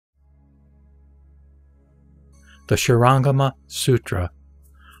the Surangama Sutra,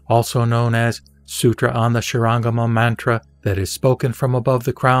 also known as Sutra on the Surangama Mantra, that is spoken from above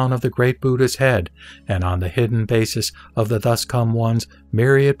the crown of the great Buddha's head and on the hidden basis of the thus come one's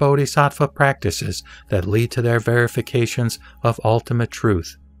myriad bodhisattva practices that lead to their verifications of ultimate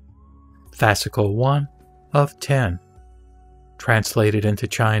truth. Fascicle 1 of 10. Translated into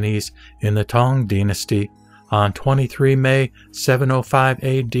Chinese in the Tang Dynasty on 23 May 705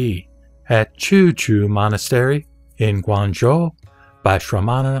 AD at Chu Monastery in Guangzhou by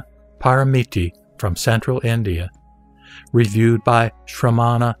Shramana Paramiti from Central India. Reviewed by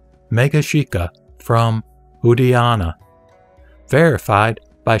Shramana Meghashika from Udayana. Verified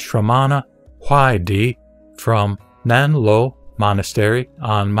by Shramana Huaidi from Nanlo Monastery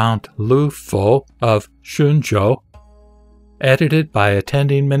on Mount Lufo of Shunzhou. Edited by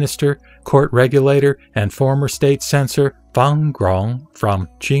attending minister, court regulator, and former state censor Wang Grong from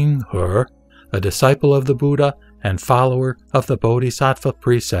Qinghe, a disciple of the Buddha and follower of the Bodhisattva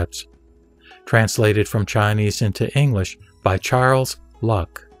precepts. Translated from Chinese into English by Charles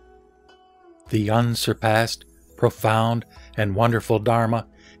Luck. The unsurpassed, profound, and wonderful Dharma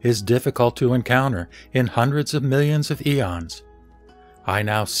is difficult to encounter in hundreds of millions of eons. I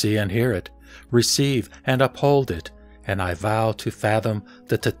now see and hear it, receive and uphold it, and I vow to fathom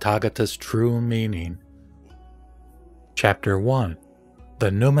the Tathagata's true meaning. Chapter 1.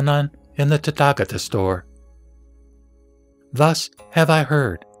 The Noumenon in the Tathagata Store. Thus have I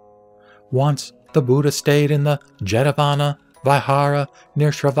heard. Once the Buddha stayed in the Jetavana Vihara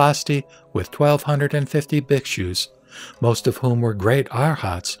near Shravasti with 1,250 bhikshus, most of whom were great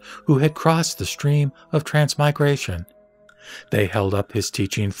arhats who had crossed the stream of transmigration. They held up his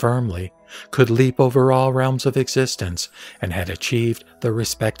teaching firmly, could leap over all realms of existence, and had achieved the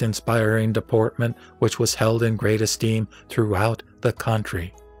respect-inspiring deportment which was held in great esteem throughout the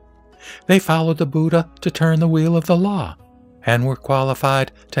country. They followed the Buddha to turn the wheel of the law, and were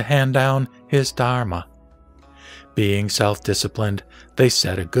qualified to hand down his Dharma. Being self-disciplined, they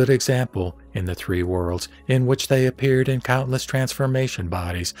set a good example in the three worlds in which they appeared in countless transformation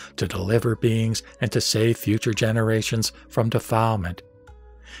bodies to deliver beings and to save future generations from defilement.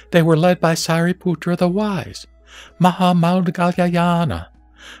 They were led by Sariputra the Wise, Mahamaugalyayana,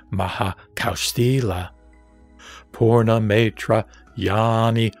 Mahakaustila, Purnametra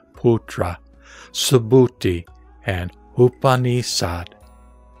Yani Putra, Subhuti, and Upanishad.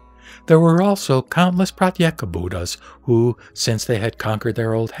 There were also countless Pratyeka Buddhas who, since they had conquered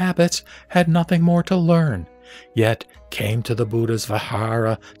their old habits, had nothing more to learn, yet came to the Buddha's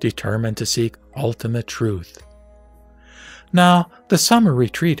Vihara determined to seek ultimate truth. Now, the summer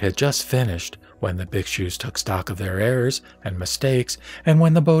retreat had just finished when the bhikshus took stock of their errors and mistakes, and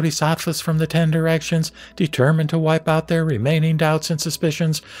when the bodhisattvas from the 10 directions, determined to wipe out their remaining doubts and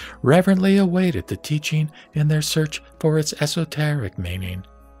suspicions, reverently awaited the teaching in their search for its esoteric meaning.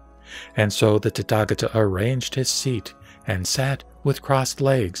 And so the Tathagata arranged his seat and sat with crossed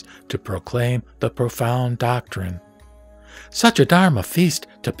legs to proclaim the profound doctrine. Such a Dharma feast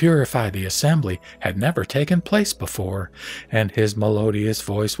to purify the assembly had never taken place before, and his melodious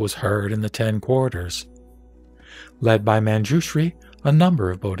voice was heard in the 10 quarters. Led by Manjushri, a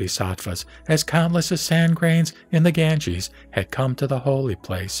number of bodhisattvas, as countless as sand grains in the Ganges, had come to the holy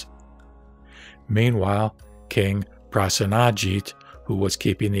place. Meanwhile, King Prasenajit, who was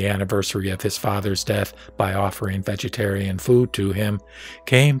keeping the anniversary of his father's death by offering vegetarian food to him,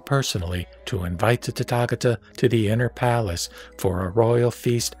 came personally to invite the Tathagata to the inner palace for a royal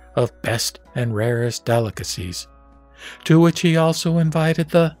feast of best and rarest delicacies, to which he also invited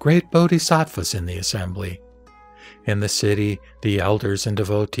the great bodhisattvas in the assembly. In the city, the elders and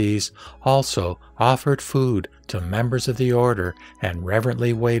devotees also offered food to members of the order and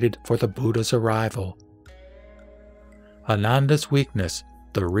reverently waited for the Buddha's arrival. Ananda's weakness,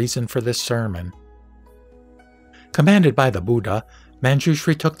 the reason for this sermon. Commanded by the Buddha,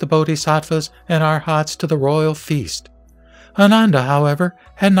 Manjushri took the bodhisattvas and arhats to the royal feast. Ananda, however,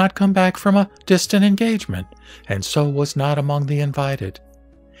 had not come back from a distant engagement, and so was not among the invited.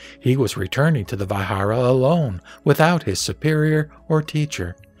 He was returning to the Vihara alone, without his superior or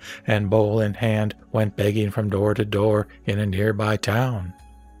teacher, and bowl in hand went begging from door to door in a nearby town.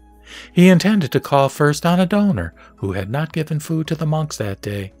 He intended to call first on a donor who had not given food to the monks that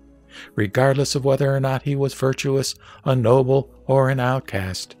day, regardless of whether or not he was virtuous, a noble, or an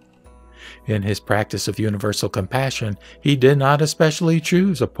outcast. In his practice of universal compassion, he did not especially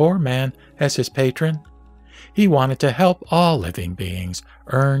choose a poor man as his patron. He wanted to help all living beings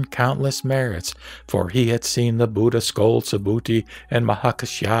earn countless merits, for he had seen the Buddha scold Subhuti and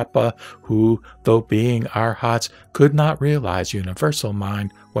Mahakashyapa, who, though being arhats, could not realize universal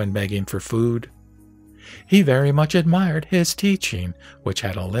mind when begging for food. He very much admired his teaching, which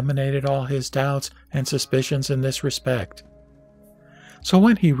had eliminated all his doubts and suspicions in this respect. So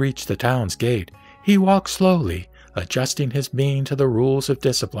when he reached the town's gate, he walked slowly, adjusting his being to the rules of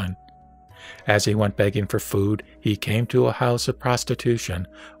discipline. As he went begging for food, he came to a house of prostitution,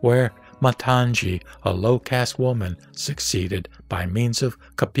 where Matangi, a low-caste woman, succeeded, by means of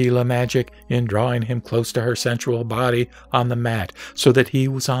Kapila magic, in drawing him close to her sensual body on the mat, so that he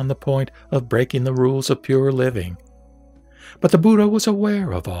was on the point of breaking the rules of pure living. But the Buddha was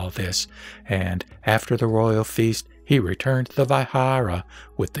aware of all this, and after the royal feast, he returned to the Vihara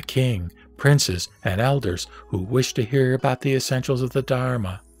with the king, princes, and elders who wished to hear about the essentials of the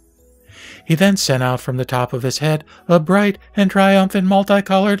Dharma. He then sent out from the top of his head a bright and triumphant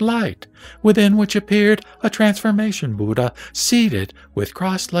multicolored light, within which appeared a transformation Buddha seated with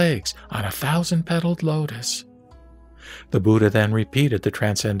crossed legs on a 1,000-petaled lotus. The Buddha then repeated the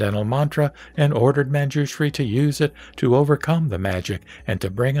transcendental mantra and ordered Manjushri to use it to overcome the magic and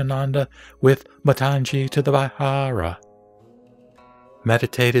to bring Ananda with Matangi to the Vihara.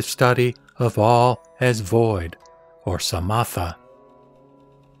 Meditative study of all as void, or samatha.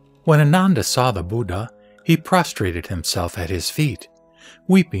 When Ananda saw the Buddha, he prostrated himself at his feet,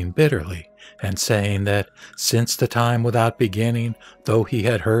 weeping bitterly, and saying that, since the time without beginning, though he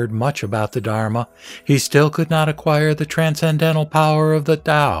had heard much about the Dharma, he still could not acquire the transcendental power of the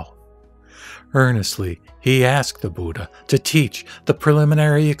Tao. Earnestly, he asked the Buddha to teach the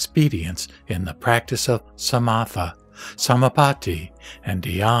preliminary expedients in the practice of samatha, samapatti, and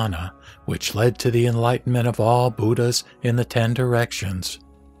dhyana, which led to the enlightenment of all Buddhas in the 10 directions.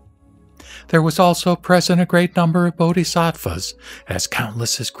 There was also present a great number of bodhisattvas, as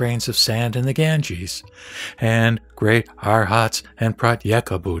countless as grains of sand in the Ganges, and great arhats and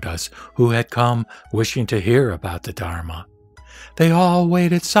pratyeka Buddhas who had come wishing to hear about the Dharma. They all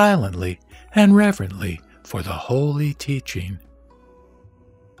waited silently and reverently for the holy teaching.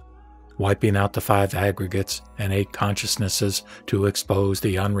 Wiping out the 5 aggregates and 8 consciousnesses to expose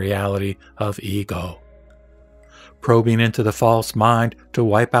the unreality of ego. Probing into the false mind to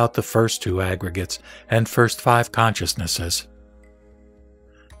wipe out the first 2 aggregates and first 5 consciousnesses.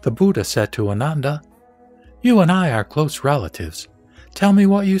 The Buddha said to Ananda, "You and I are close relatives. Tell me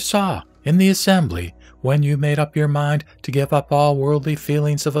what you saw in the assembly when you made up your mind to give up all worldly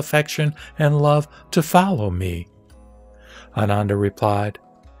feelings of affection and love to follow me." Ananda replied,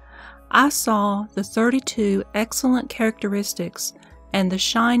 "I saw the 32 excellent characteristics and the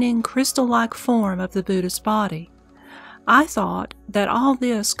shining crystal-like form of the Buddha's body. I thought that all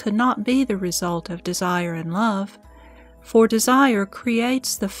this could not be the result of desire and love, for desire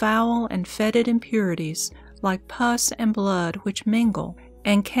creates the foul and fetid impurities like pus and blood which mingle,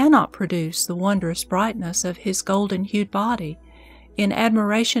 and cannot produce the wondrous brightness of his golden-hued body, in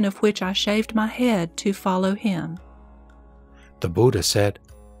admiration of which I shaved my head to follow him." The Buddha said,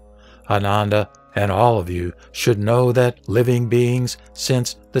 "Ananda and all of you should know that living beings,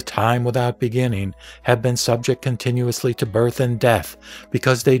 since the time without beginning, have been subject continuously to birth and death,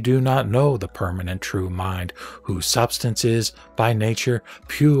 because they do not know the permanent true mind, whose substance is, by nature,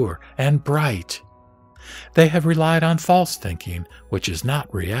 pure and bright. They have relied on false thinking, which is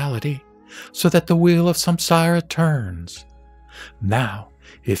not reality, so that the wheel of samsara turns. Now,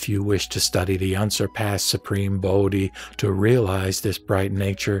 if you wish to study the unsurpassed Supreme Bodhi to realize this bright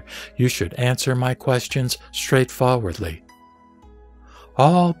nature, you should answer my questions straightforwardly.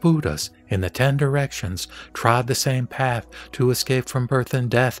 All Buddhas in the 10 directions trod the same path to escape from birth and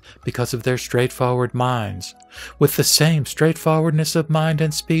death because of their straightforward minds, with the same straightforwardness of mind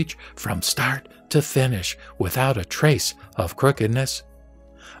and speech from start to finish, without a trace of crookedness.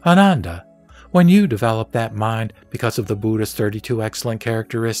 Ananda, when you develop that mind because of the Buddha's 32 excellent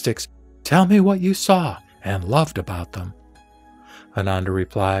characteristics, tell me what you saw and loved about them." Ananda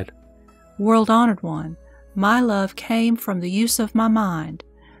replied, "World-honored one, my love came from the use of my mind,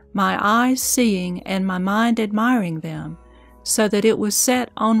 my eyes seeing and my mind admiring them, so that it was set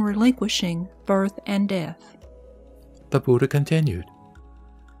on relinquishing birth and death." The Buddha continued,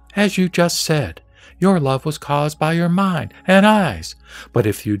 "As you just said, your love was caused by your mind and eyes, but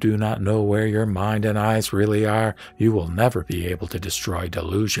if you do not know where your mind and eyes really are, you will never be able to destroy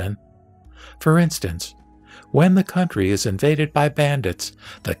delusion. For instance, when the country is invaded by bandits,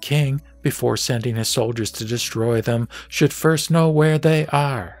 the king, before sending his soldiers to destroy them, should first know where they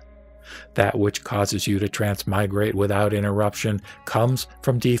are. That which causes you to transmigrate without interruption comes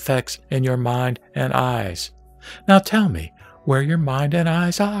from defects in your mind and eyes. Now tell me where your mind and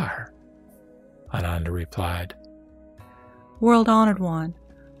eyes are." Ananda replied, "World-honored one,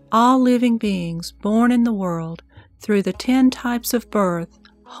 all living beings born in the world through the 10 types of birth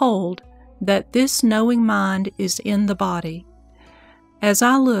hold, that this knowing mind is in the body. As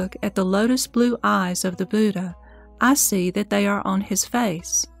I look at the lotus blue eyes of the Buddha, I see that they are on his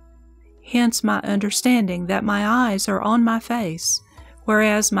face. Hence my understanding that my eyes are on my face,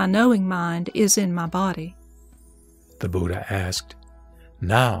 whereas my knowing mind is in my body. The Buddha asked,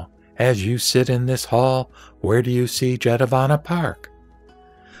 "Now, as you sit in this hall, where do you see Jetavana Park?"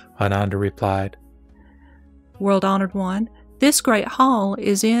 Ananda replied, World-honored one, this great hall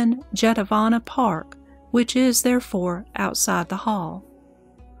is in Jetavana Park, which is therefore outside the hall.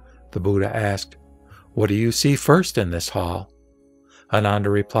 The Buddha asked, "What do you see first in this hall?" Ananda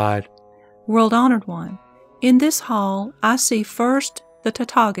replied, World-honored one, in this hall I see first the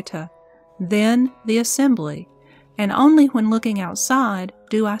Tathagata, then the assembly, and only when looking outside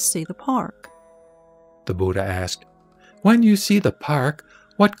do I see the park. The Buddha asked, "When you see the park,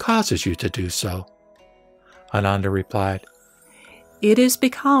 what causes you to do so?" Ananda replied, It is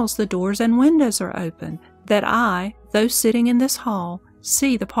because the doors and windows are open that I, though sitting in this hall,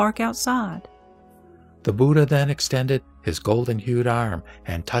 see the park outside. The Buddha then extended his golden-hued arm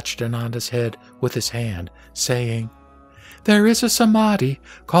and touched Ananda's head with his hand, saying, "There is a samadhi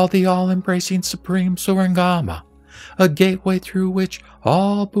called the all-embracing Supreme Surangama, a gateway through which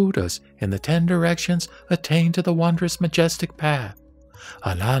all Buddhas in the 10 directions attain to the wondrous majestic path.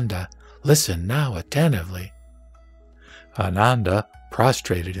 Ananda, listen now attentively." Ananda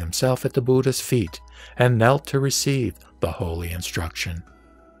prostrated himself at the Buddha's feet and knelt to receive the holy instruction.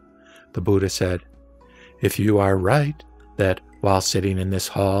 The Buddha said, "If you are right, that while sitting in this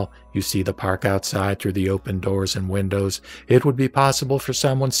hall you see the park outside through the open doors and windows, it would be possible for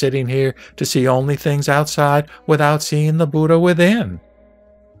someone sitting here to see only things outside without seeing the Buddha within."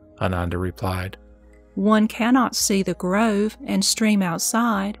 Ananda replied, One cannot see the grove and stream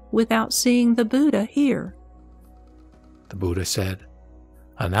outside without seeing the Buddha here. The Buddha said,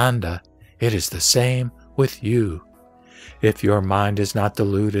 "Ananda, it is the same with you. If your mind is not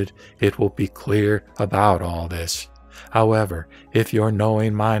deluded, it will be clear about all this. However, if your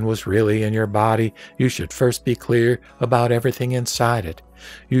knowing mind was really in your body, you should first be clear about everything inside it.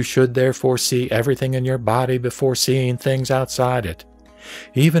 You should therefore see everything in your body before seeing things outside it.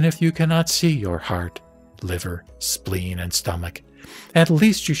 Even if you cannot see your heart, liver, spleen, and stomach, at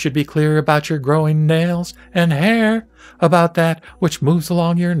least you should be clear about your growing nails and hair, about that which moves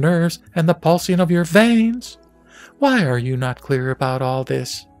along your nerves and the pulsing of your veins. Why are you not clear about all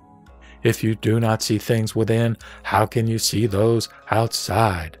this? If you do not see things within, how can you see those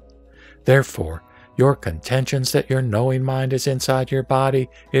outside? Therefore, your contentions that your knowing mind is inside your body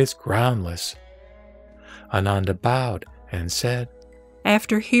is groundless." Ananda bowed and said,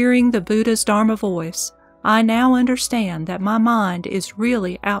 After hearing the Buddha's Dharma voice, I now understand that my mind is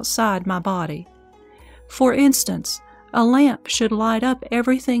really outside my body. For instance, a lamp should light up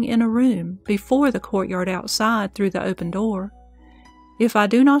everything in a room before the courtyard outside through the open door. If I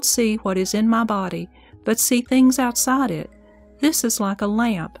do not see what is in my body, but see things outside it, this is like a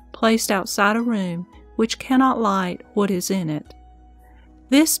lamp placed outside a room which cannot light what is in it.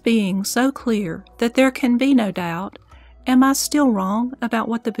 This being so clear that there can be no doubt, am I still wrong about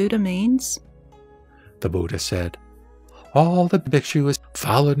what the Buddha means? The Buddha said, "All the bhikshus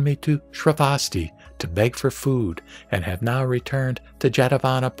followed me to Shravasti to beg for food and have now returned to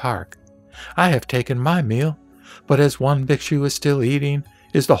Jetavana Park. I have taken my meal, but as one bhikshu is still eating,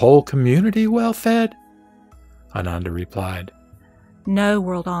 is the whole community well fed?" Ananda replied, No,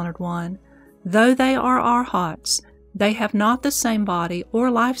 world-honored one. Though they are arhats, they have not the same body or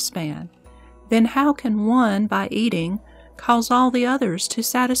lifespan. Then how can one, by eating, cause all the others to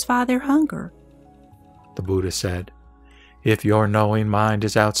satisfy their hunger? The Buddha said, "If your knowing mind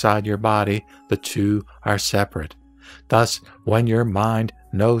is outside your body, the two are separate. Thus, when your mind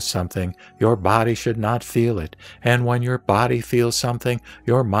knows something, your body should not feel it, and when your body feels something,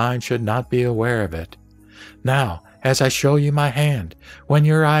 your mind should not be aware of it. Now, as I show you my hand, when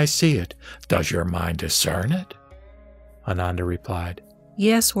your eyes see it, does your mind discern it?" Ananda replied,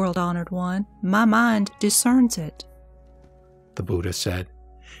 Yes, world-honored one, my mind discerns it. The Buddha said,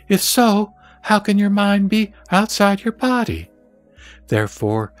 "If so, how can your mind be outside your body?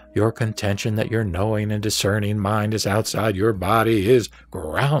 Therefore, your contention that your knowing and discerning mind is outside your body is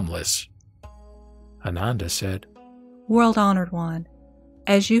groundless." Ananda said, World-honored one,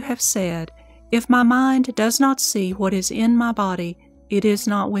 as you have said, if my mind does not see what is in my body, it is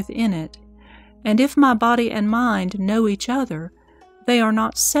not within it. And if my body and mind know each other, they are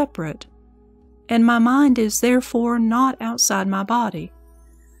not separate. And my mind is therefore not outside my body.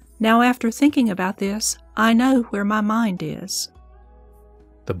 Now, after thinking about this, I know where my mind is.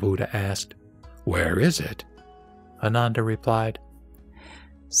 The Buddha asked, "Where is it?" Ananda replied,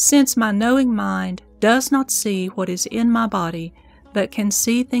 Since my knowing mind does not see what is in my body, but can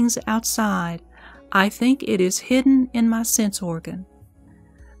see things outside, I think it is hidden in my sense organ.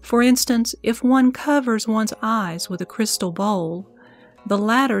 For instance, if one covers one's eyes with a crystal bowl, the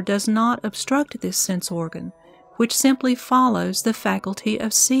latter does not obstruct this sense organ, which simply follows the faculty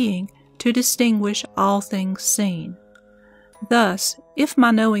of seeing to distinguish all things seen. Thus, if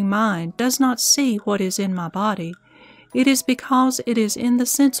my knowing mind does not see what is in my body, it is because it is in the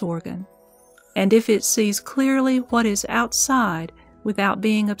sense organ, and if it sees clearly what is outside without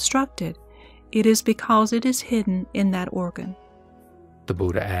being obstructed, it is because it is hidden in that organ. The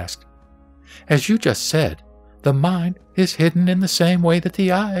Buddha asked, "As you just said, the mind is hidden in the same way that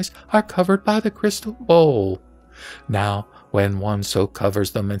the eyes are covered by the crystal bowl. Now, when one so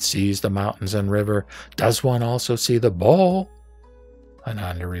covers them and sees the mountains and river, does one also see the bowl?"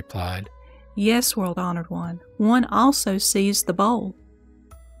 Ananda replied, "Yes, world-honored one, one also sees the bowl."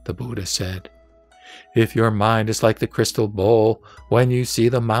 The Buddha said, "If your mind is like the crystal bowl, when you see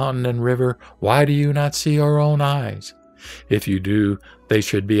the mountain and river, why do you not see your own eyes? If you do, they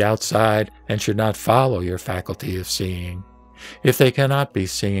should be outside and should not follow your faculty of seeing. If they cannot be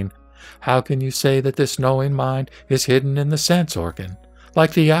seen, how can you say that this knowing mind is hidden in the sense organ,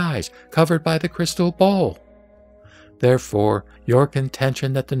 like the eyes covered by the crystal bowl? Therefore, your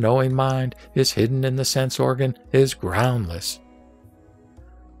contention that the knowing mind is hidden in the sense organ is groundless."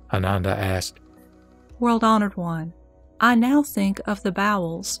 Ananda asked, "World-honored one, I now think of the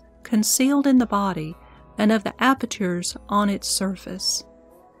bowels concealed in the body and of the apertures on its surface.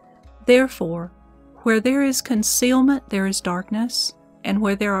 Therefore, where there is concealment there is darkness, and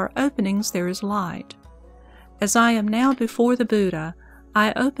where there are openings there is light. As I am now before the Buddha,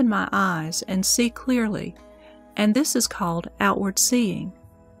 I open my eyes and see clearly, and this is called outward seeing.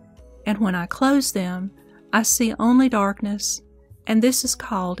 And when I close them, I see only darkness, and this is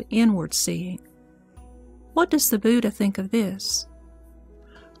called inward seeing. What does the Buddha think of this?"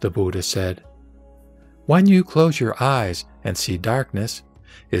 The Buddha said, "When you close your eyes and see darkness,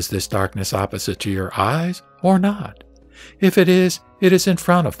 is this darkness opposite to your eyes or not? If it is in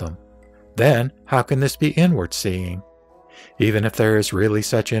front of them. Then how can this be inward seeing? Even if there is really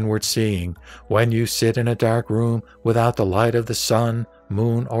such inward seeing, when you sit in a dark room without the light of the sun,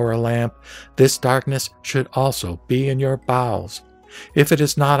 moon, or a lamp, this darkness should also be in your bowels. If it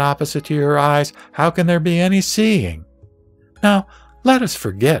is not opposite to your eyes, how can there be any seeing? Now, let us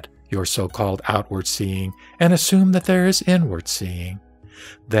forget your so-called outward seeing and assume that there is inward seeing.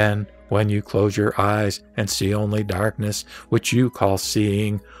 Then, when you close your eyes and see only darkness, which you call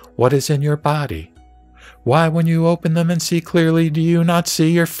seeing, what is in your body? Why, when you open them and see clearly, do you not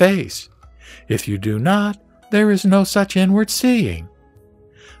see your face? If you do not, there is no such inward seeing.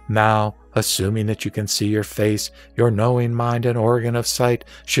 Now, assuming that you can see your face, your knowing mind and organ of sight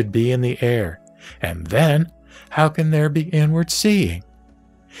should be in the air, and then, how can there be inward seeing?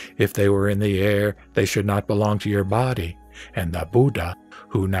 If they were in the air, they should not belong to your body, and the Buddha,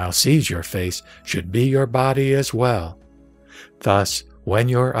 who now sees your face, should be your body as well. Thus, when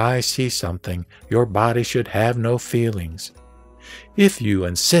your eyes see something, your body should have no feelings. If you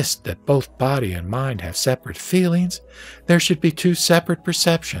insist that both body and mind have separate feelings, there should be two separate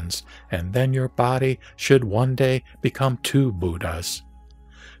perceptions, and then your body should one day become two Buddhas.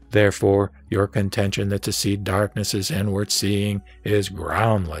 Therefore, your contention that to see darkness is inward seeing is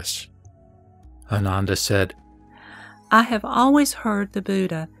groundless." Ananda said, "I have always heard the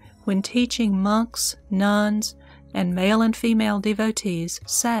Buddha, when teaching monks, nuns, and male and female devotees,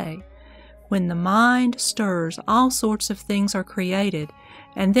 say, when the mind stirs, all sorts of things are created,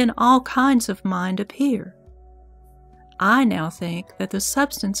 and then all kinds of mind appear. I now think that the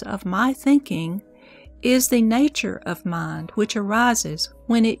substance of my thinking is the nature of mind, which arises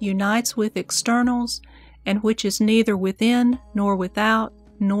when it unites with externals, and which is neither within nor without,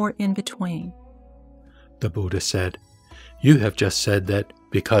 nor in between." The Buddha said, "You have just said that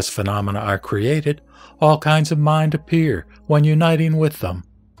because phenomena are created, all kinds of mind appear when uniting with them.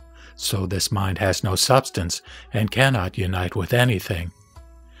 So this mind has no substance and cannot unite with anything.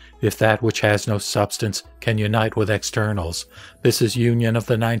 If that which has no substance can unite with externals, this is union of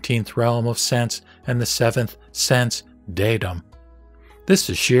the 19th realm of sense and the 7th sense, datum. This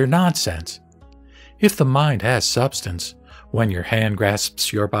is sheer nonsense. If the mind has substance, when your hand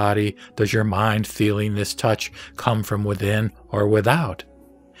grasps your body, does your mind feeling this touch come from within or without?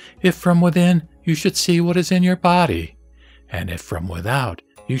 If from within, you should see what is in your body, and if from without,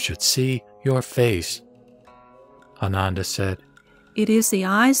 you should see your face." Ananda said, "It is the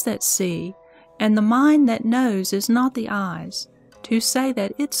eyes that see, and the mind that knows is not the eyes. To say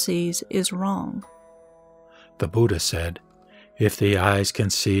that it sees is wrong." The Buddha said, If the eyes can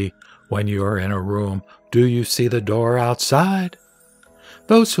see when you are in a room, do you see the door outside?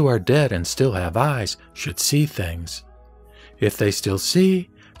 Those who are dead and still have eyes should see things. If they still see,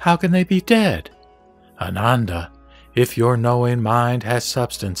 how can they be dead? Ananda, if your knowing mind has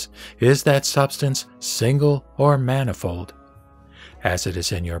substance, is that substance single or manifold? As it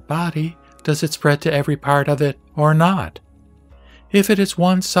is in your body, does it spread to every part of it or not? If it is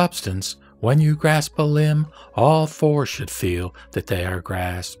one substance, when you grasp a limb, all four should feel that they are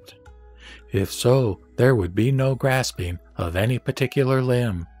grasped. If so, there would be no grasping of any particular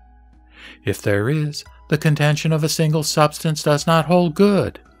limb. If there is, the contention of a single substance does not hold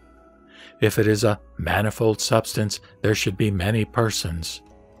good. If it is a manifold substance, there should be many persons.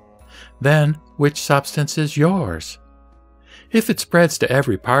 Then, which substance is yours? If it spreads to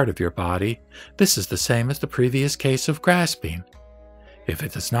every part of your body, this is the same as the previous case of grasping. If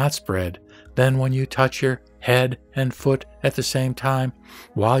it does not spread, then when you touch your head and foot at the same time,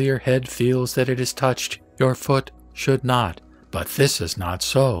 while your head feels that it is touched, your foot should not, but this is not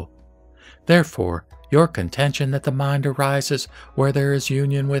so. Therefore, your contention that the mind arises where there is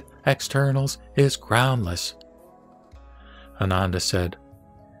union with externals is groundless. Ananda said,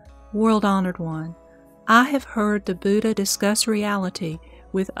 World-honored one, I have heard the Buddha discuss reality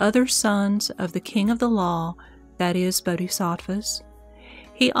with other sons of the King of the Law, that is, Bodhisattvas.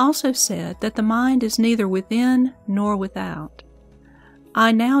 He also said that the mind is neither within nor without.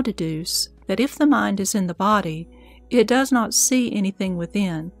 I now deduce that if the mind is in the body, it does not see anything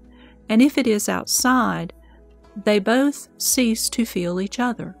within, and if it is outside, they both cease to feel each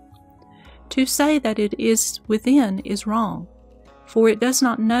other. To say that it is within is wrong, for it does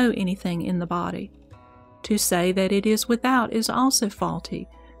not know anything in the body. To say that it is without is also faulty,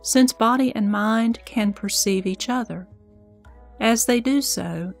 since body and mind can perceive each other. As they do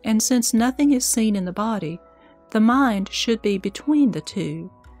so, and since nothing is seen in the body, the mind should be between the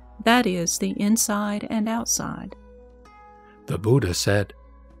two, that is, the inside and outside. The Buddha said,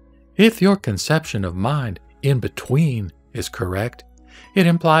 If your conception of mind in between is correct, it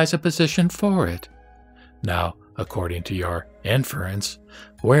implies a position for it. Now, according to your inference,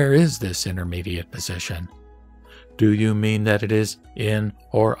 where is this intermediate position? Do you mean that it is in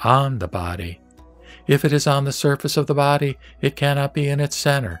or on the body? If it is on the surface of the body, it cannot be in its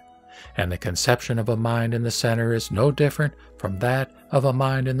center, and the conception of a mind in the center is no different from that of a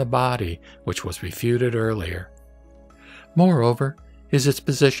mind in the body, which was refuted earlier. Moreover, is its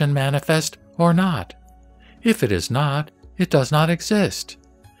position manifest or not? If it is not, it does not exist.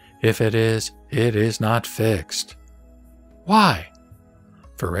 If it is not fixed. Why?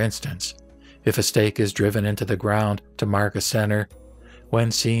 For instance, if a stake is driven into the ground to mark a center, when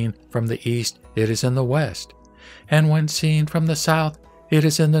seen from the east, it is in the west, and when seen from the south, it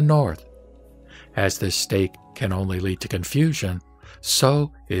is in the north. As this stake can only lead to confusion,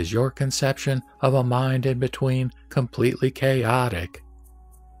 so is your conception of a mind in between completely chaotic.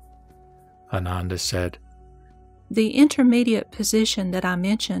 Ananda said, The intermediate position that I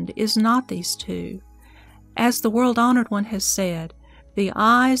mentioned is not these two. As the world-honored one has said, the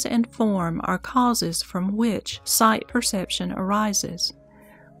eyes and form are causes from which sight perception arises.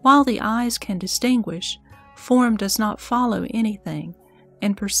 While the eyes can distinguish, form does not follow anything,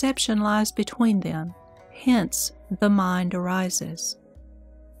 and perception lies between them. Hence, the mind arises.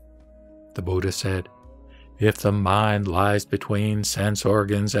 The Buddha said, If the mind lies between sense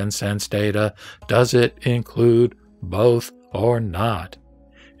organs and sense data, does it include both or not?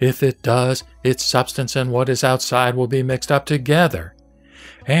 If it does, its substance and what is outside will be mixed up together.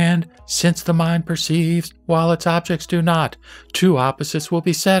 And since the mind perceives while its objects do not, two opposites will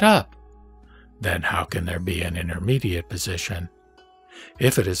be set up. Then how can there be an intermediate position?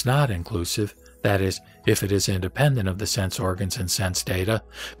 If it is not inclusive, that is, if it is independent of the sense organs and sense data,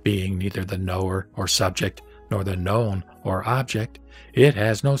 being neither the knower or subject nor the known or object, it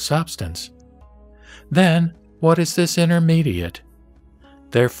has no substance. Then what is this intermediate?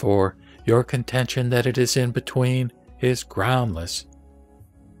 Therefore, your contention that it is in between is groundless.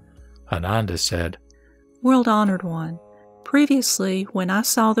 Ananda said, World-honored one, previously when I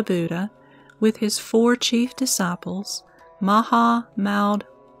saw the Buddha, with his 4 chief disciples, Maha, Maud,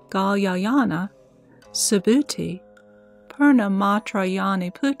 Galyayana, Subhuti,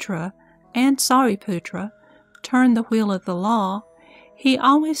 Purnamatrayani Putra, and Sariputra, turn the wheel of the law, he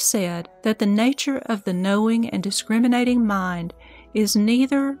always said that the nature of the knowing and discriminating mind is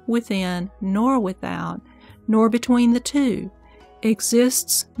neither within nor without, nor between the two,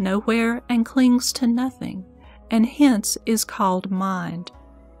 exists nowhere and clings to nothing, and hence is called mind.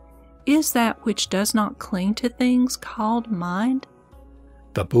 Is that which does not cling to things called mind?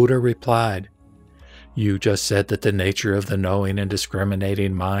 The Buddha replied, You just said that the nature of the knowing and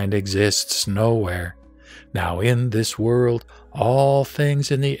discriminating mind exists nowhere. Now in this world, all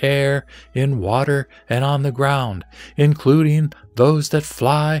things in the air, in water, and on the ground, including those that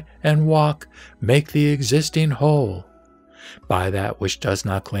fly and walk, make the existing whole. By that which does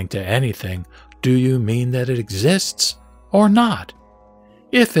not cling to anything, do you mean that it exists or not?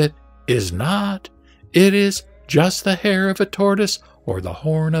 If it is not, it is just the hair of a tortoise or the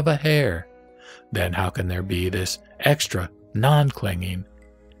horn of a hare. Then how can there be this extra non-clinging?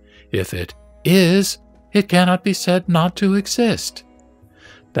 If it is, it cannot be said not to exist.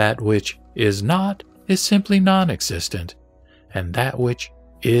 That which is not is simply non-existent, and that which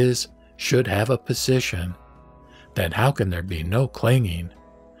is should have a position. Then how can there be no clinging?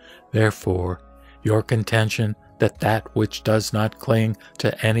 Therefore, your contention that that which does not cling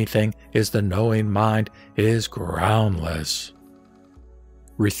to anything is the knowing mind is groundless.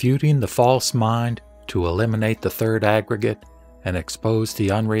 Refuting the false mind to eliminate the third aggregate and expose the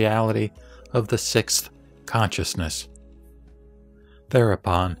unreality of the sixth consciousness.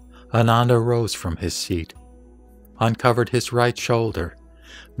 Thereupon, Ananda rose from his seat, uncovered his right shoulder,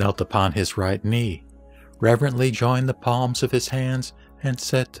 knelt upon his right knee, reverently joined the palms of his hands, and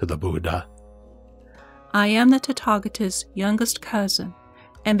said to the Buddha, I am the Tathagata's youngest cousin,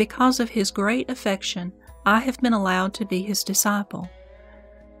 and because of his great affection, I have been allowed to be his disciple.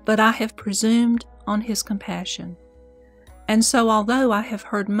 But I have presumed on his compassion. And so although I have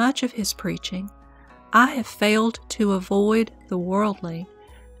heard much of his preaching, I have failed to avoid the worldly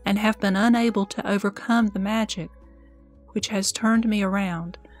and have been unable to overcome the magic which has turned me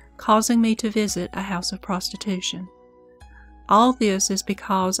around, causing me to visit a house of prostitution. All this is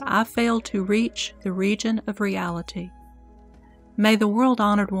because I failed to reach the region of reality. May the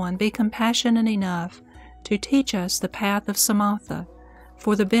world-honored one be compassionate enough to teach us the path of samatha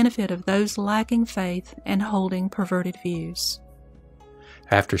for the benefit of those lacking faith and holding perverted views.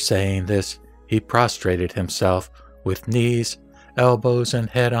 After saying this, he prostrated himself with knees, elbows, and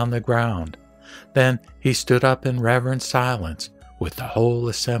head on the ground. Then he stood up in reverent silence, with the whole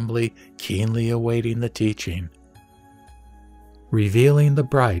assembly keenly awaiting the teaching. Revealing the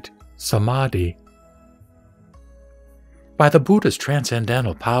bright samadhi. By the Buddha's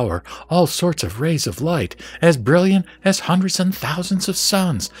transcendental power, all sorts of rays of light, as brilliant as hundreds and thousands of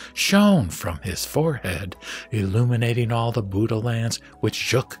suns, shone from his forehead, illuminating all the Buddha lands, which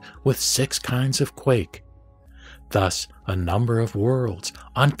shook with 6 kinds of quake. Thus a number of worlds,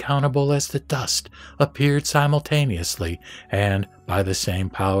 uncountable as the dust, appeared simultaneously, and by the same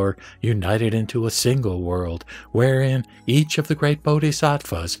power united into a single world, wherein each of the great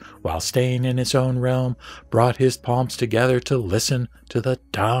bodhisattvas, while staying in his own realm, brought his palms together to listen to the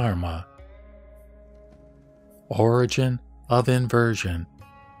Dharma. Origin of inversion.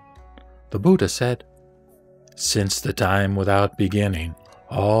 The Buddha said, Since the time without beginning,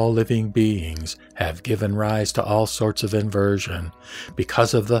 all living beings have given rise to all sorts of inversion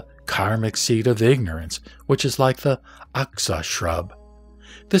because of the karmic seed of ignorance, which is like the aksa shrub.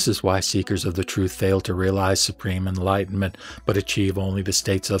 This is why seekers of the truth fail to realize supreme enlightenment, but achieve only the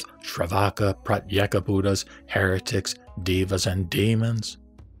states of Shravaka, Pratyeka Buddhas, heretics, devas, and demons.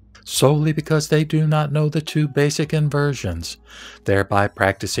 Solely because they do not know the 2 basic inversions, thereby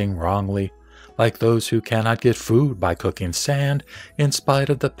practicing wrongly, like those who cannot get food by cooking sand, in spite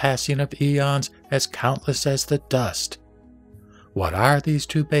of the passing of eons as countless as the dust. What are these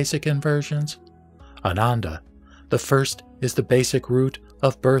 2 basic inversions? Ananda, the first is the basic root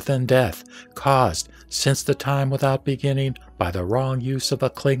of birth and death, caused since the time without beginning by the wrong use of a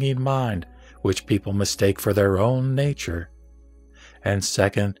clinging mind, which people mistake for their own nature. And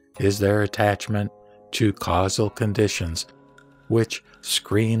second is their attachment to causal conditions, which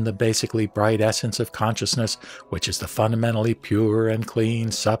screen the basically bright essence of consciousness, which is the fundamentally pure and clean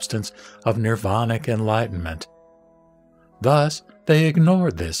substance of nirvanic enlightenment. Thus, they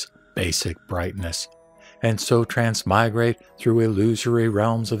ignored this basic brightness, and so transmigrate through illusory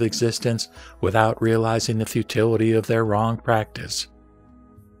realms of existence without realizing the futility of their wrong practice.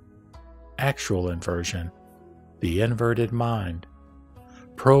 Actual inversion, the inverted mind.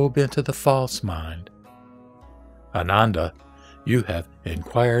 Probe into the false mind. Ananda, you have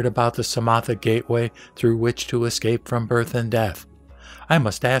inquired about the samatha gateway through which to escape from birth and death. I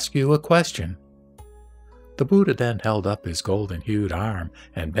must ask you a question. The Buddha then held up his golden-hued arm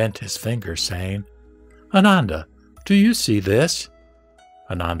and bent his finger, saying, Ananda, do you see this?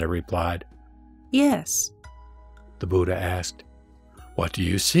 Ananda replied, Yes. The Buddha asked, What do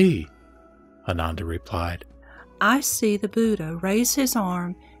you see? Ananda replied, I see the Buddha raise his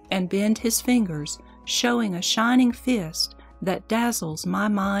arm and bend his fingers, showing a shining fist that dazzles my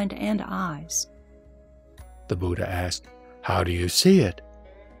mind and eyes. The Buddha asked. "How do you see it?"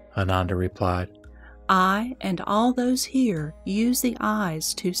 Ananda replied, "I and all those here use the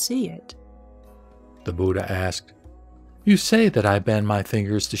eyes to see it." The Buddha asked, "You say that I bend my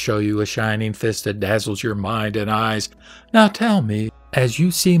fingers to show you a shining fist that dazzles your mind and eyes. Now tell me, as you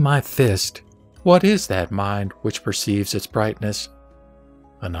see my fist, what is that mind which perceives its brightness?"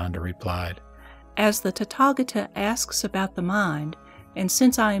 Ananda replied, As the Tathagata asks about the mind, and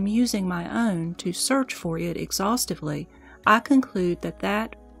since I am using my own to search for it exhaustively, I conclude that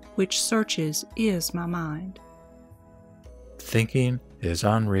that which searches is my mind. "Thinking is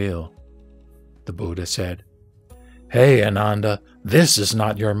unreal," the Buddha said. "Hey, Ananda, this is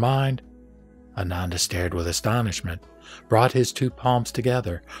not your mind." Ananda stared with astonishment, brought his two palms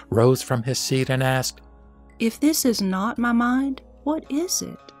together, rose from his seat and asked, "If this is not my mind, what is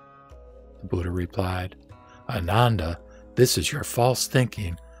it?" The Buddha replied, "Ananda, this is your false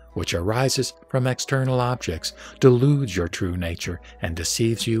thinking, which arises from external objects, deludes your true nature, and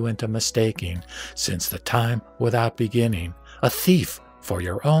deceives you into mistaking, since the time without beginning, a thief for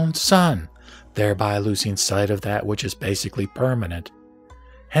your own son, thereby losing sight of that which is basically permanent.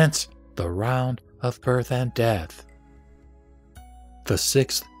 Hence the round of birth and death." The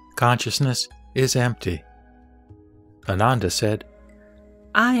sixth consciousness is empty. Ananda said,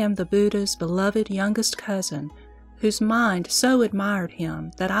 I am the Buddha's beloved youngest cousin, whose mind so admired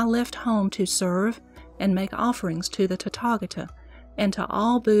him that I left home to serve and make offerings to the Tathagata and to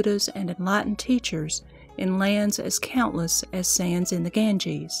all Buddhas and enlightened teachers in lands as countless as sands in the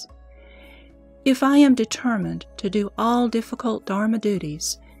Ganges. If I am determined to do all difficult Dharma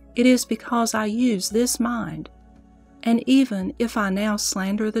duties, it is because I use this mind. And even if I now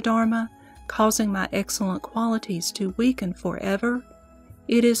slander the Dharma, causing my excellent qualities to weaken forever,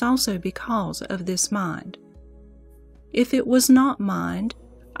 it is also because of this mind. If it was not mind,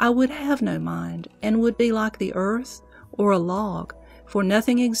 I would have no mind, and would be like the earth or a log, for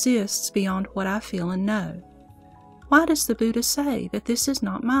nothing exists beyond what I feel and know. Why does the Buddha say that this is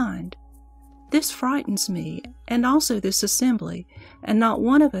not mind? This frightens me, and also this assembly, and not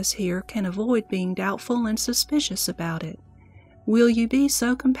one of us here can avoid being doubtful and suspicious about it. Will you be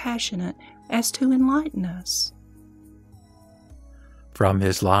so compassionate as to enlighten us? From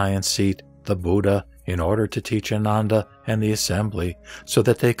his lion seat, the Buddha, in order to teach Ananda and the assembly, so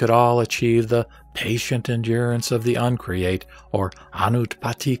that they could all achieve the patient endurance of the uncreate, or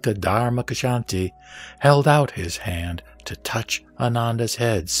anutpatika dharmakashanti, held out his hand to touch Ananda's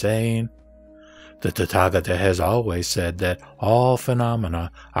head, saying, "The Tathagata has always said that all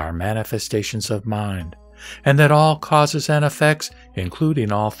phenomena are manifestations of mind, and that all causes and effects,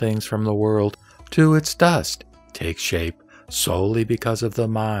 including all things from the world to its dust, take shape solely because of the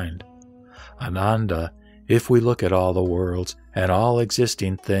mind. Ananda, if we look at all the worlds and all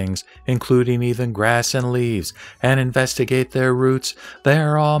existing things, including even grass and leaves, and investigate their roots, they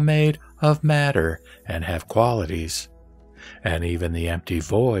are all made of matter and have qualities. And even the empty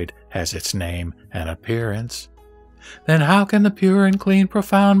void has its name and appearance. Then how can the pure and clean,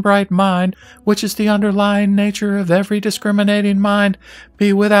 profound, bright mind, which is the underlying nature of every discriminating mind,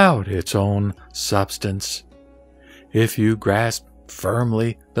 be without its own substance? If you grasp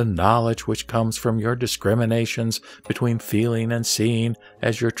firmly the knowledge which comes from your discriminations between feeling and seeing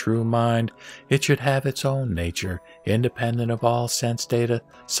as your true mind, it should have its own nature, independent of all sense data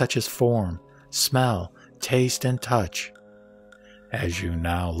such as form, smell, taste, and touch. As you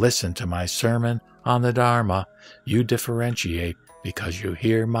now listen to my sermon on the Dharma, you differentiate because you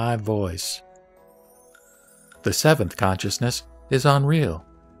hear my voice." The seventh consciousness is unreal.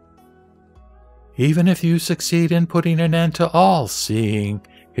 Even if you succeed in putting an end to all seeing,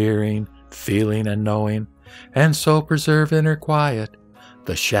 hearing, feeling, and knowing, and so preserve inner quiet,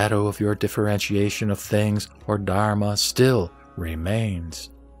 the shadow of your differentiation of things or Dharma still remains.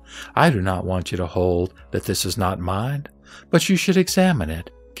 I do not want you to hold that this is not mind, but you should examine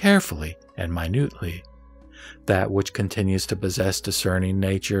it carefully and minutely. That which continues to possess discerning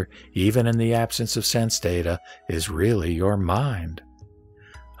nature, even in the absence of sense data, is really your mind.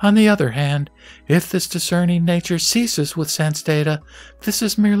 On the other hand, if this discerning nature ceases with sense data, this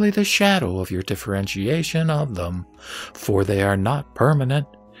is merely the shadow of your differentiation of them, for they are not permanent,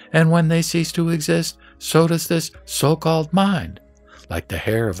 and when they cease to exist, so does this so-called mind, like the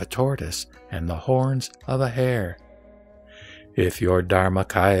hair of a tortoise and the horns of a hare. If your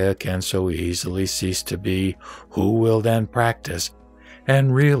Dharmakaya can so easily cease to be, who will then practice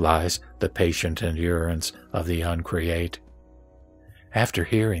and realize the patient endurance of the uncreate? After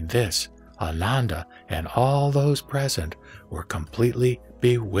hearing this, Ananda and all those present were completely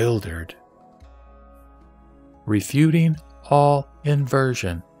bewildered. Refuting all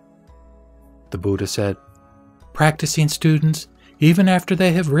inversion. The Buddha said, practicing students, even after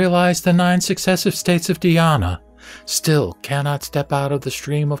they have realized the 9 successive states of dhyana, still cannot step out of the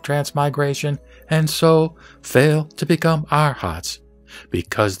stream of transmigration and so fail to become arhats,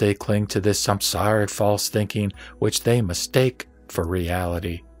 because they cling to this samsaric false thinking which they mistake for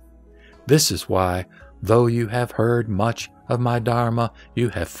reality. This is why, though you have heard much of my Dharma, you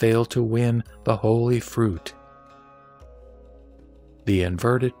have failed to win the holy fruit. The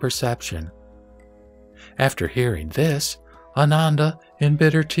inverted perception. After hearing this, Ananda, in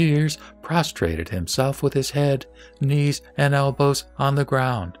bitter tears, prostrated himself with his head, knees, and elbows on the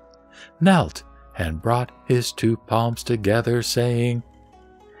ground, knelt, and brought his 2 palms together, saying,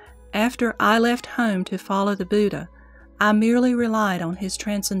 After I left home to follow the Buddha, I merely relied on his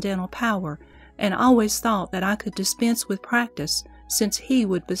transcendental power and always thought that I could dispense with practice since he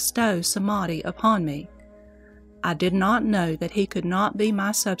would bestow samadhi upon me. I did not know that he could not be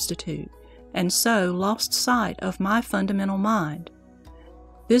my substitute, and so lost sight of my fundamental mind.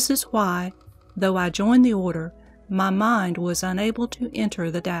 This is why, though I joined the order, my mind was unable to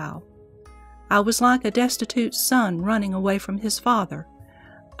enter the Tao. I was like a destitute son running away from his father.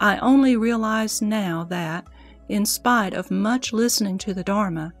 I only realize now that, in spite of much listening to the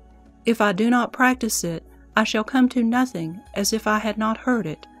Dharma, if I do not practice it, I shall come to nothing as if I had not heard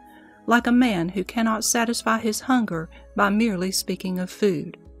it, like a man who cannot satisfy his hunger by merely speaking of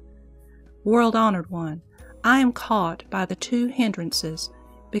food. World-honored one, I am caught by the 2 hindrances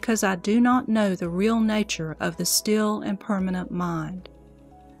because I do not know the real nature of the still and permanent mind.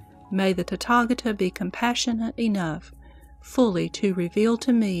 May the Tathagata be compassionate enough fully to reveal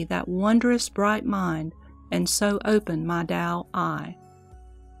to me that wondrous bright mind and so open my Tao eye.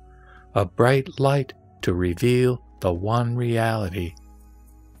 A bright light to reveal the one reality.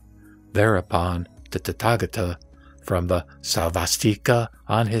 Thereupon the Tathagata, from the Savastika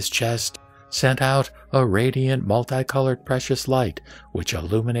on his chest, sent out a radiant multicolored precious light which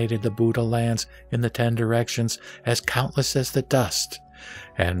illuminated the Buddha lands in the 10 directions as countless as the dust,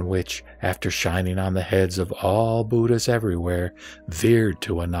 and which, after shining on the heads of all Buddhas everywhere, veered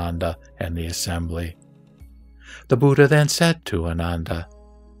to Ananda and the assembly. The Buddha then said to Ananda,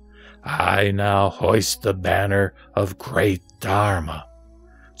 I now hoist the banner of great Dharma,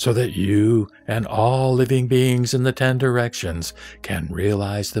 so that you and all living beings in the 10 directions can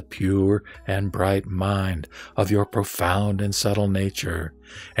realize the pure and bright mind of your profound and subtle nature,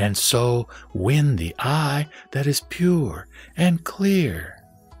 and so win the eye that is pure and clear.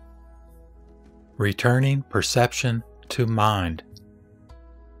 Returning perception to mind.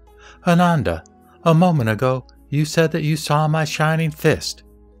 Ananda, a moment ago you said that you saw my shining fist.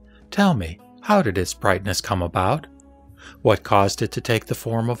 Tell me, how did its brightness come about? What caused it to take the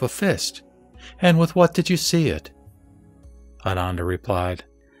form of a fist? And with what did you see it? Ananda replied,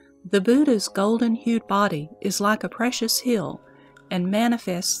 The Buddha's golden-hued body is like a precious hill and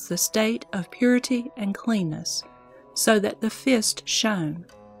manifests the state of purity and cleanness, so that the fist shone.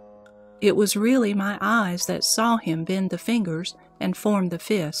 It was really my eyes that saw him bend the fingers and form the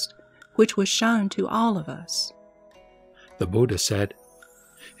fist, which was shown to all of us. The Buddha said,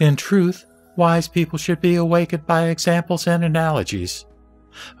 In truth, wise people should be awakened by examples and analogies.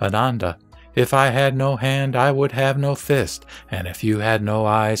 Ananda, if I had no hand, I would have no fist, and if you had no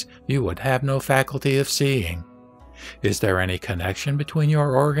eyes, you would have no faculty of seeing. Is there any connection between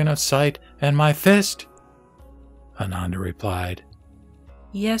your organ of sight and my fist? Ananda replied,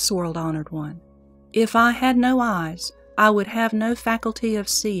 Yes, world-honored one. If I had no eyes, I would have no faculty of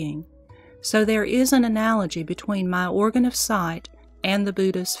seeing. So there is an analogy between my organ of sight and the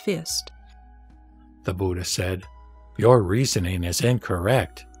Buddha's fist. The Buddha said, Your reasoning is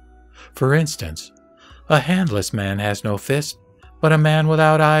incorrect. For instance, a handless man has no fist, but a man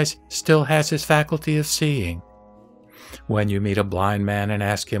without eyes still has his faculty of seeing. When you meet a blind man and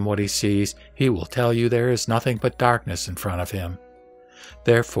ask him what he sees, he will tell you there is nothing but darkness in front of him.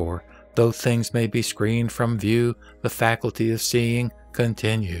 Therefore, though things may be screened from view, the faculty of seeing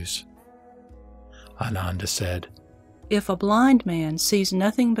continues. Ananda said, If a blind man sees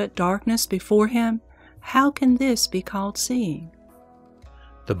nothing but darkness before him, how can this be called seeing?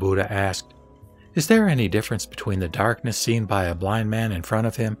 The Buddha asked, Is there any difference between the darkness seen by a blind man in front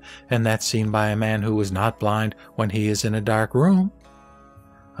of him and that seen by a man who is not blind when he is in a dark room?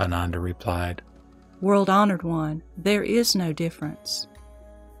 Ananda replied, World-honored one, there is no difference.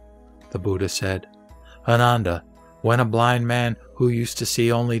 The Buddha said, Ananda, when a blind man who used to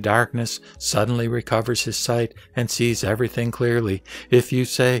see only darkness suddenly recovers his sight and sees everything clearly, if you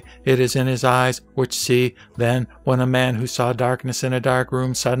say it is in his eyes which see, then when a man who saw darkness in a dark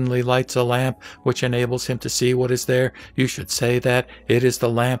room suddenly lights a lamp which enables him to see what is there, you should say that it is the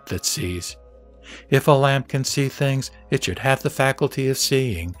lamp that sees. If a lamp can see things, it should have the faculty of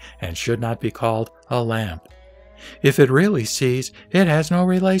seeing, and should not be called a lamp. If it really sees, it has no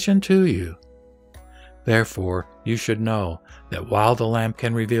relation to you. Therefore, you should know that while the lamp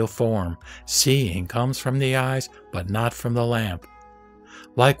can reveal form, seeing comes from the eyes, but not from the lamp.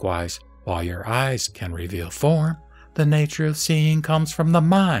 Likewise, while your eyes can reveal form, the nature of seeing comes from the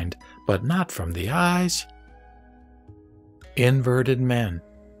mind, but not from the eyes. Inverted men.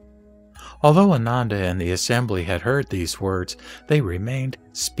 Although Ananda and the assembly had heard these words, they remained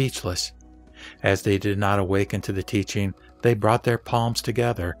speechless. As they did not awaken to the teaching, they brought their palms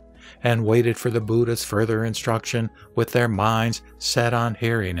together and waited for the Buddha's further instruction with their minds set on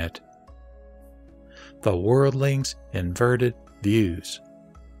hearing it. The worldling's inverted views.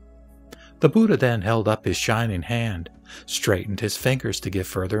 The Buddha then held up his shining hand, straightened his fingers to give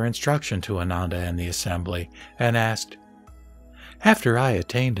further instruction to Ananda and the assembly, and asked, "After I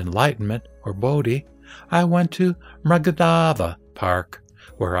attained enlightenment, or Bodhi, I went to Mragadava Park,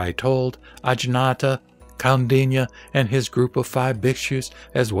 where I told Ajnata, Kaundinya, and his group of 5 bhikshus,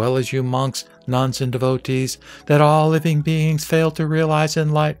 as well as you monks, nuns, and devotees, that all living beings failed to realize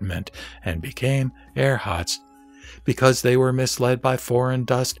enlightenment and became arhats, because they were misled by foreign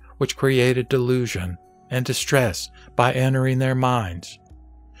dust which created delusion and distress by entering their minds.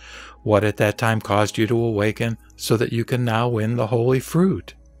 What at that time caused you to awaken so that you can now win the holy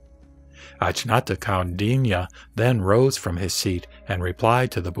fruit?" Ajnata Kaundinya then rose from his seat and replied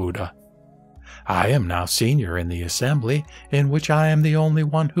to the Buddha, "I am now senior in the assembly, in which I am the only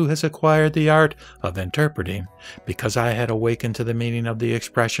one who has acquired the art of interpreting, because I had awakened to the meaning of the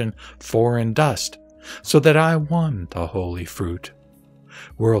expression foreign dust, so that I won the holy fruit.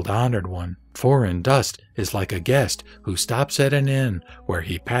 World-honored one, foreign dust is like a guest who stops at an inn where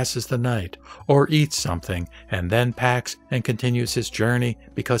he passes the night, or eats something and then packs and continues his journey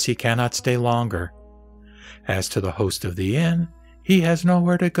because he cannot stay longer. As to the host of the inn, he has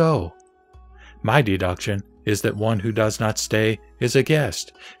nowhere to go. My deduction is that one who does not stay is a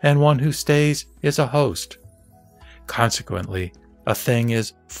guest, and one who stays is a host. Consequently, a thing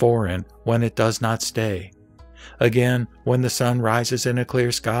is foreign when it does not stay. Again, when the sun rises in a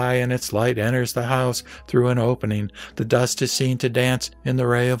clear sky and its light enters the house through an opening, the dust is seen to dance in the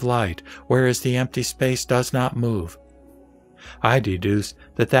ray of light, whereas the empty space does not move. I deduce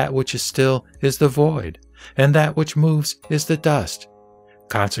that that which is still is the void, and that which moves is the dust.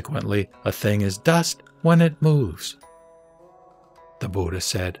 Consequently, a thing is dust when it moves." The Buddha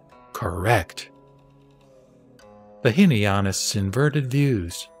said, "Correct." The Hinayanists' inverted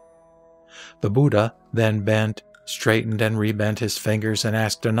views. The Buddha then bent, straightened, and rebent his fingers and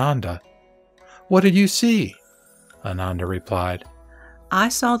asked Ananda, "What did you see?" Ananda replied, "I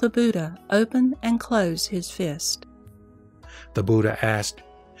saw the Buddha open and close his fist." The Buddha asked,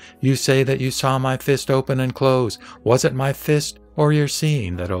 "You say that you saw my fist open and close. Was it my fist or your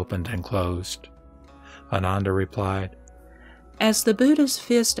seeing that opened and closed?" Ananda replied, "As the Buddha's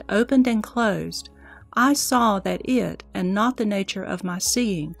fist opened and closed, I saw that it, and not the nature of my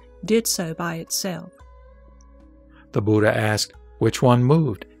seeing, did so by itself." The Buddha asked, "Which one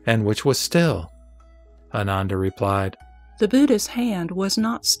moved and which was still?" Ananda replied, "The Buddha's hand was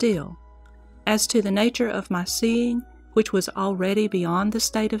not still. As to the nature of my seeing, which was already beyond the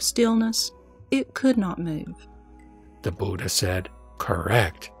state of stillness, it could not move." The Buddha said,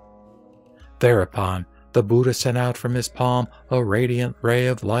 "Correct." Thereupon, the Buddha sent out from his palm a radiant ray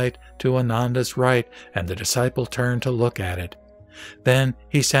of light to Ananda's right, and the disciple turned to look at it. Then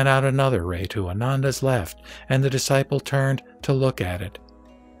he sent out another ray to Ananda's left, and the disciple turned to look at it.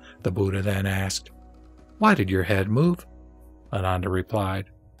 The Buddha then asked, "Why did your head move?" Ananda replied,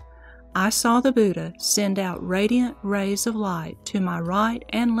 "I saw the Buddha send out radiant rays of light to my right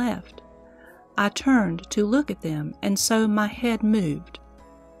and left. I turned to look at them, and so my head moved."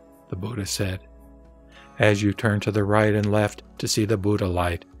 The Buddha said, "As you turn to the right and left to see the Buddha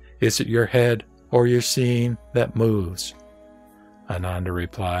light, is it your head or your seeing that moves?" Ananda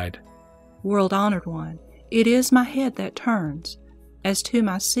replied, "World-honored one, it is my head that turns. As to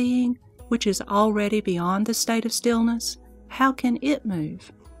my seeing, which is already beyond the state of stillness, how can it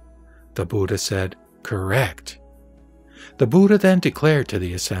move?" The Buddha said, "Correct." The Buddha then declared to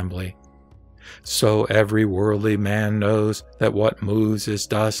the assembly, "So every worldly man knows that what moves is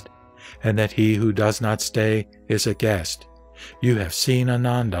dust, and that he who does not stay is a guest. You have seen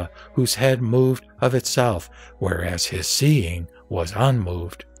Ananda, whose head moved of itself, whereas his seeing was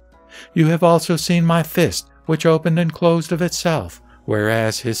unmoved. You have also seen my fist, which opened and closed of itself,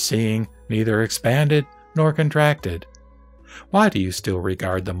 whereas his seeing neither expanded nor contracted. Why do you still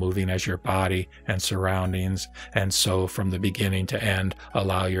regard the moving as your body and surroundings, and so from the beginning to end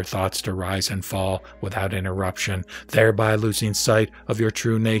allow your thoughts to rise and fall without interruption, thereby losing sight of your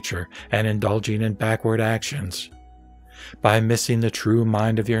true nature and indulging in backward actions? By missing the true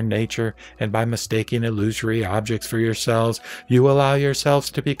mind of your nature and by mistaking illusory objects for yourselves, you allow yourselves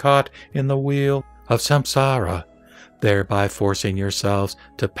to be caught in the wheel of samsara, thereby forcing yourselves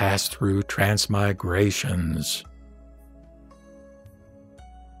to pass through transmigrations.